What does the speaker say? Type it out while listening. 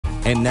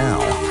And now,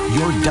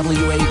 your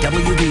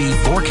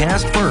WAWB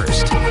forecast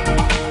first.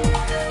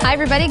 Hi,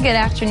 everybody. Good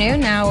afternoon.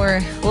 Now we're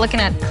looking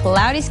at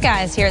cloudy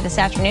skies here this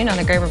afternoon on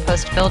the Graber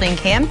Post building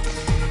cam.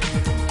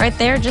 Right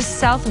there, just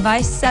south of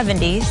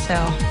I-70, so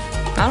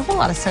not a whole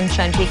lot of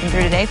sunshine peeking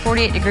through today.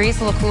 48 degrees,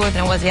 a little cooler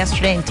than it was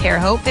yesterday in Terre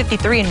Haute.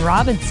 53 in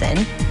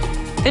Robinson.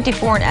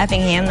 54 in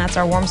Effingham. That's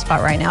our warm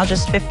spot right now,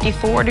 just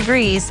 54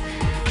 degrees.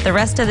 The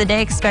rest of the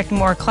day, expect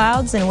more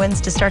clouds and winds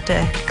to start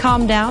to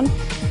calm down.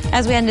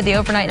 As we head into the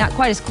overnight, not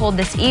quite as cold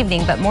this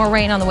evening, but more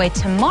rain on the way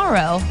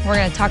tomorrow. We're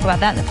going to talk about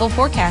that in the full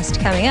forecast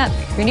coming up.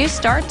 Your news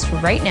starts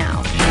right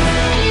now.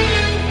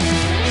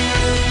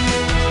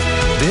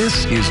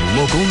 This is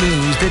local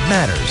news that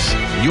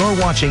matters.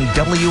 You're watching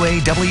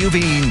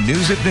WAWB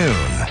News at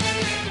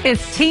Noon.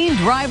 It's Teen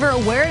Driver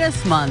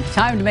Awareness Month.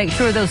 Time to make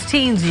sure those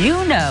teens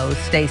you know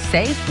stay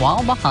safe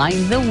while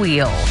behind the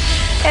wheel.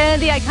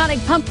 And the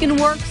iconic Pumpkin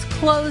Works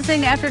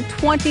closing after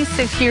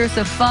 26 years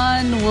of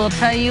fun will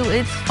tell you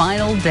its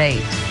final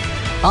date.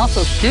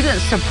 Also,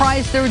 students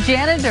surprised their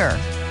janitor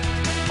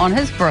on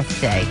his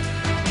birthday.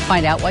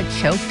 Find out what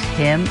choked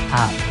him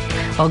up.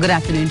 Well, good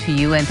afternoon to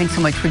you, and thanks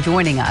so much for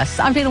joining us.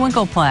 I'm Dana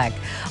Winkleplack.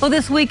 Well,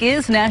 this week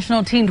is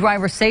National Teen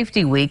Driver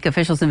Safety Week.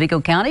 Officials in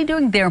Vigo County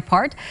doing their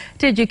part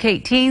to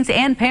educate teens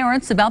and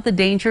parents about the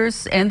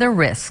dangers and the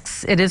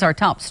risks. It is our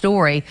top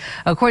story.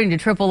 According to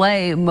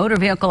AAA, motor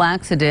vehicle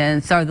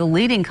accidents are the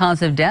leading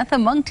cause of death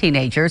among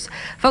teenagers.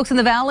 Folks in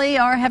the Valley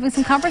are having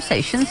some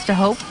conversations to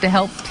help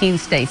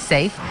teens stay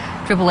safe.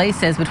 AAA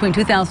says between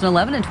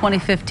 2011 and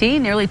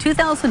 2015, nearly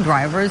 2,000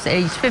 drivers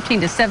aged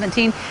 15 to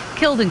 17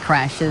 killed in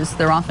crashes.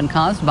 They're often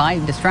caused by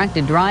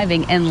distracted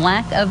driving and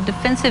lack of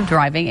defensive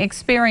driving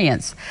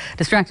experience.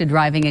 Distracted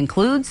driving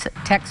includes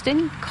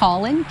texting,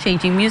 calling,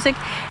 changing music,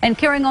 and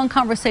carrying on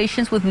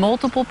conversations with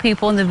multiple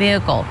people in the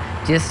vehicle.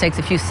 Just takes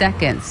a few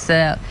seconds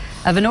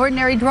of an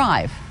ordinary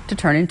drive to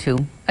turn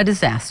into a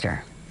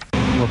disaster.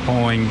 We're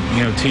pulling,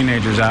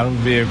 teenagers out of the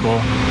vehicle,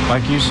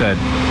 like you said,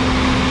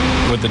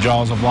 with the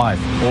jaws of life,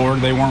 or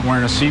they weren't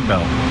wearing a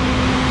seatbelt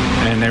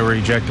and they were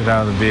ejected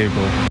out of the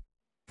vehicle.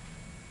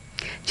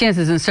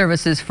 Chances and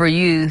Services for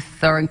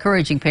Youth are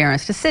encouraging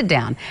parents to sit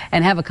down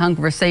and have a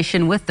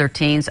conversation with their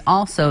teens,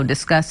 also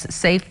discuss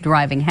safe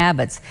driving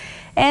habits,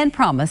 and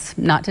promise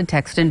not to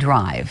text and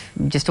drive.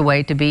 Just a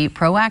way to be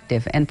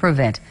proactive and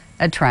prevent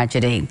a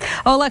tragedy.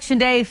 Election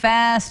day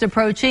fast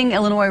approaching.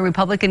 Illinois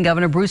Republican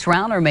Governor Bruce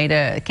Rauner made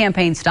a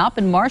campaign stop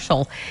in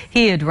Marshall.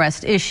 He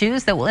addressed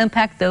issues that will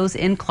impact those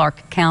in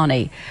Clark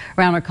County.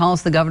 Rauner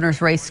calls the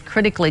governor's race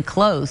critically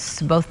close.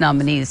 Both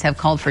nominees have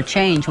called for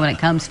change when it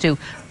comes to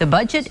the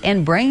budget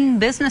and bringing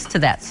business to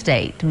that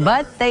state,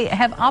 but they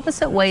have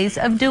opposite ways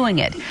of doing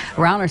it.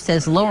 Rauner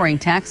says lowering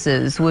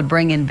taxes would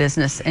bring in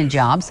business and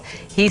jobs.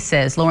 He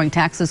says lowering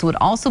taxes would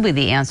also be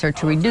the answer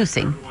to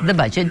reducing the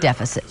budget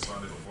deficit.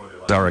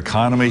 Our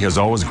economy has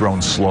always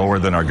grown slower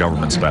than our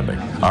government spending.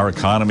 Our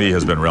economy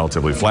has been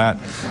relatively flat,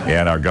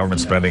 and our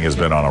government spending has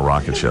been on a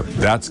rocket ship.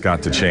 That's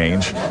got to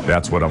change.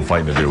 That's what I'm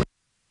fighting to do.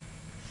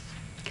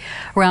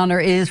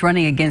 Rauner is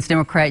running against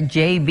Democrat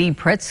J.B.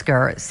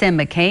 Pritzker, Sam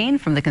McCain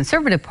from the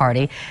Conservative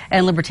Party,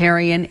 and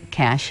Libertarian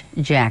Cash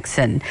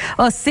Jackson.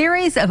 A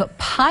series of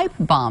pipe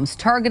bombs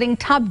targeting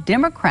top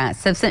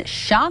Democrats have sent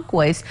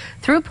shockwaves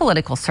through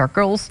political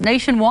circles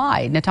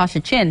nationwide. Natasha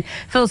Chin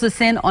fills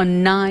us in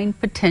on 9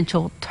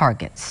 potential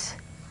targets.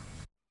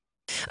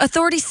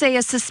 Authorities say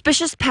a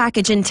suspicious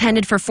package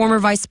intended for former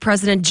Vice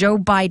President Joe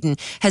Biden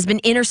has been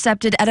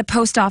intercepted at a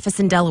post office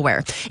in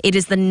Delaware. It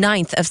is the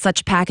 9th of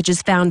such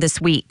packages found this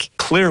week.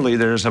 Clearly,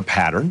 there's a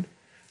pattern.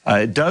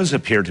 It does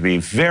appear to be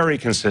very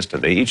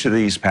consistent. Each of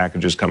these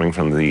packages coming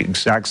from the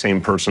exact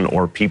same person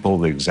or people,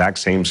 the exact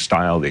same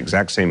style, the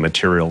exact same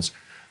materials.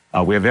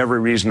 We have every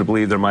reason to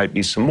believe there might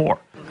be some more.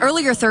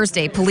 Earlier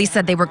Thursday, police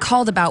said they were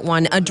called about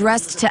one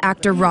addressed to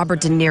actor Robert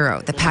De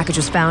Niro. The package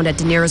was found at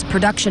De Niro's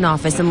production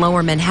office in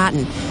Lower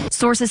Manhattan.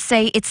 Sources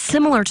say it's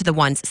similar to the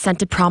ones sent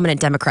to prominent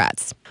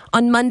Democrats.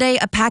 On Monday,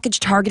 a package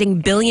targeting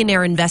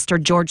billionaire investor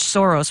George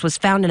Soros was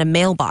found in a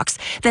mailbox.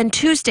 Then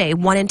Tuesday,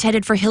 one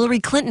intended for Hillary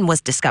Clinton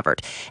was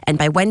discovered. And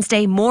by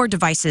Wednesday, more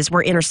devices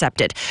were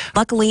intercepted.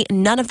 Luckily,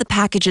 none of the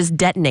packages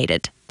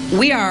detonated.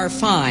 We are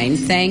fine,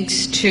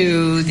 thanks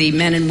to the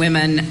men and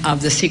women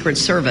of the Secret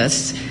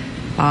Service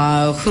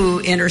who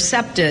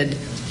intercepted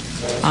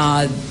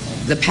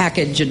the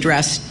package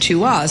addressed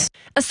to us.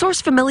 A source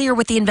familiar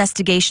with the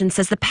investigation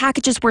says the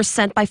packages were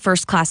sent by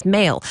first-class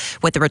mail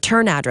with the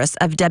return address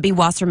of Debbie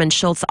Wasserman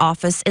Schultz's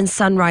office in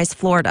Sunrise,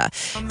 Florida.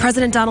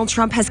 President Donald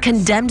Trump has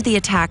condemned the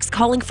attacks,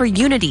 calling for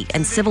unity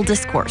and civil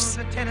discourse.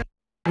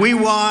 We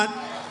want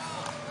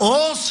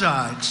all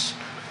sides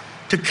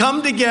to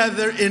come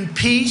together in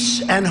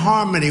peace and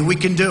harmony. We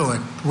can do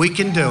it. We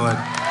can do it.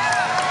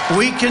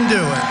 We can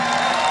do it.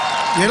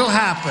 It'll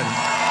happen.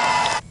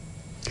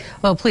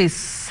 Well, police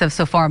have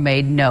so far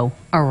made no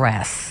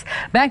arrests.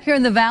 Back here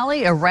in the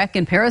Valley, a wreck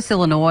in Paris,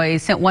 Illinois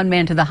sent one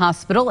man to the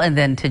hospital and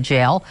then to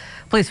jail.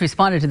 Police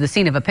responded to the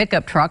scene of a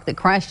pickup truck that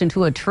crashed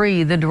into a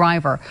tree. The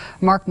driver,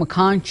 Mark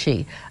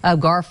McConchie of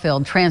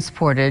Garfield,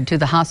 transported to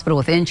the hospital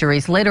with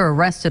injuries, later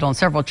arrested on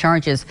several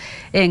charges,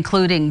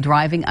 including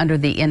driving under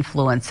the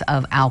influence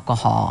of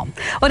alcohol.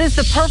 What is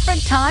the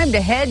perfect time to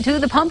head to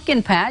the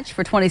pumpkin patch?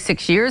 For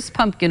 26 years,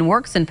 Pumpkin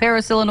Works in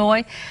Paris,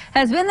 Illinois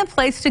has been the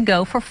place to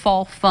go for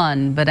fall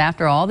fun. But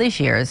after all these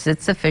years,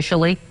 it's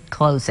officially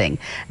closing.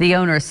 The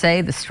owners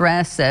say the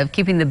stress of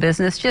keeping the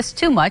business just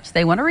too much.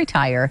 They want to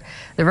retire.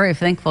 They're very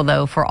thankful,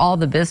 though, for all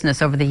the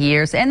business over the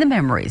years and the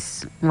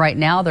memories. Right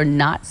now, they're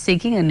not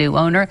seeking a new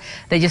owner.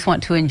 They just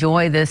want to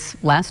enjoy this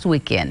last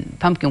weekend.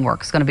 Pumpkin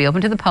Works is going to be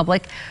open to the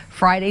public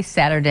Friday,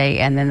 Saturday,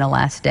 and then the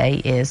last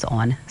day is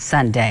on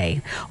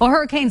Sunday. Well,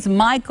 Hurricanes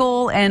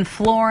Michael and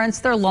Florence,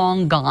 they're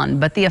long gone,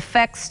 but the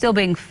effects still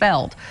being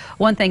felt.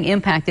 One thing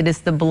impacted is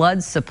the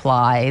blood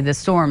supply. The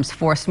storms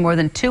forced more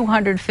than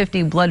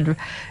 250 blood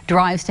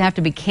drives to have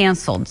to be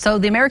canceled. So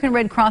the American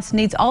Red Cross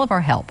needs all of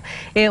our help.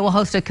 It will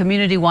host a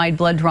community-wide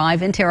blood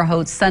drive in Terre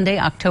Haute Sunday,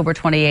 October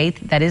 28th.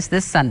 That is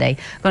this Sunday.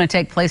 Going to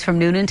take place from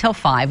noon until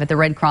 5 at the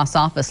Red Cross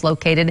office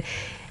located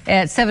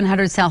at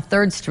 700 South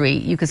 3rd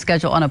Street. You can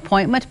schedule an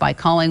appointment by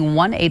calling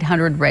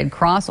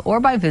 1-800-RED-CROSS or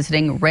by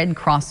visiting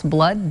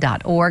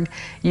redcrossblood.org.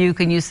 You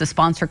can use the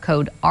sponsor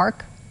code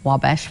ARC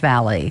Wabash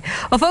Valley.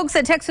 Well, folks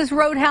at Texas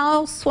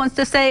Roadhouse wants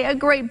to say a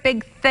great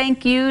big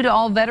thank you to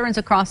all veterans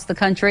across the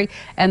country,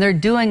 and they're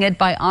doing it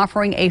by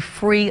offering a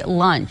free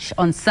lunch.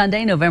 On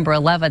Sunday, November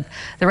 11th,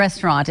 the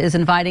restaurant is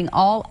inviting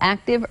all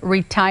active,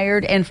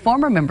 retired, and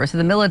former members of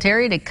the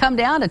military to come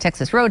down to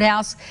Texas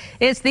Roadhouse.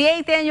 It's the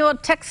 8th annual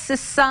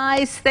Texas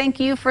Size Thank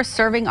You for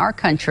Serving Our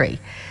Country.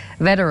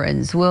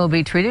 Veterans will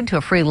be treated to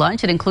a free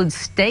lunch. It includes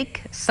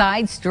steak,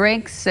 sides,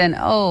 drinks, and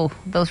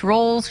those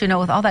rolls, with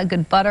all that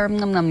good butter.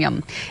 Yum, yum,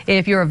 yum.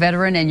 If you're a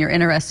veteran and you're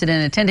interested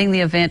in attending the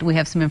event, we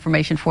have some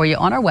information for you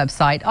on our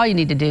website. All you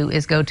need to do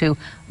is go to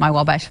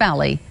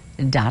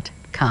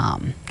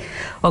mywabashvalley.com.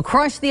 Well,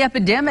 Crush the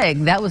Epidemic.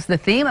 That was the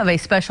theme of a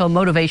special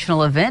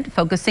motivational event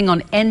focusing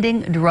on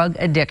ending drug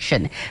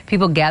addiction.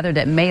 People gathered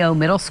at Mayo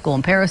Middle School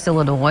in Paris,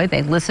 Illinois.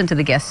 They listened to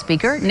the guest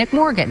speaker, Nick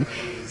Morgan.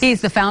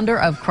 He's the founder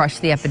of Crush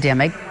the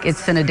Epidemic.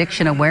 It's an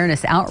addiction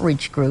awareness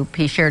outreach group.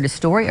 He shared a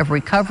story of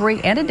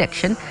recovery and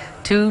addiction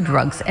to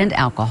drugs and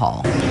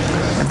alcohol.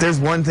 If there's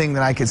one thing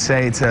that I could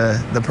say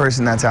to the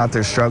person that's out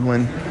there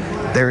struggling,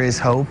 there is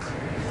hope.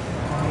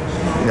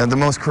 The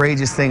most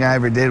courageous thing I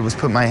ever did was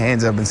put my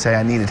hands up and say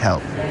I needed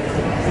help.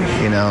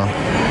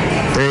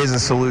 There is a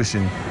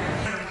solution.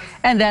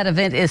 And that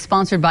event is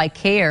sponsored by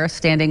CARE,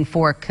 standing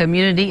for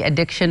Community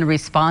Addiction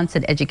Response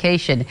and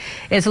Education.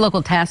 It's a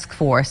local task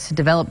force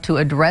developed to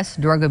address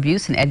drug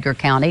abuse in Edgar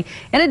County.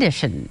 In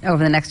addition,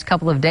 over the next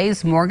couple of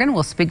days, Morgan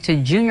will speak to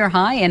junior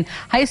high and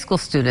high school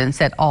students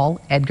at all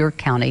Edgar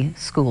County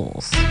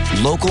schools.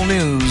 Local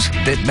news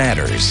that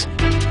matters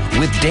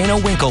with Dana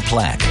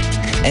Winkleplack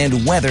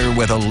and weather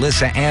with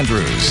Alyssa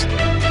Andrews.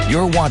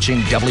 You're watching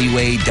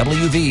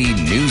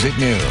WAWV News at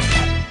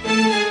Noon.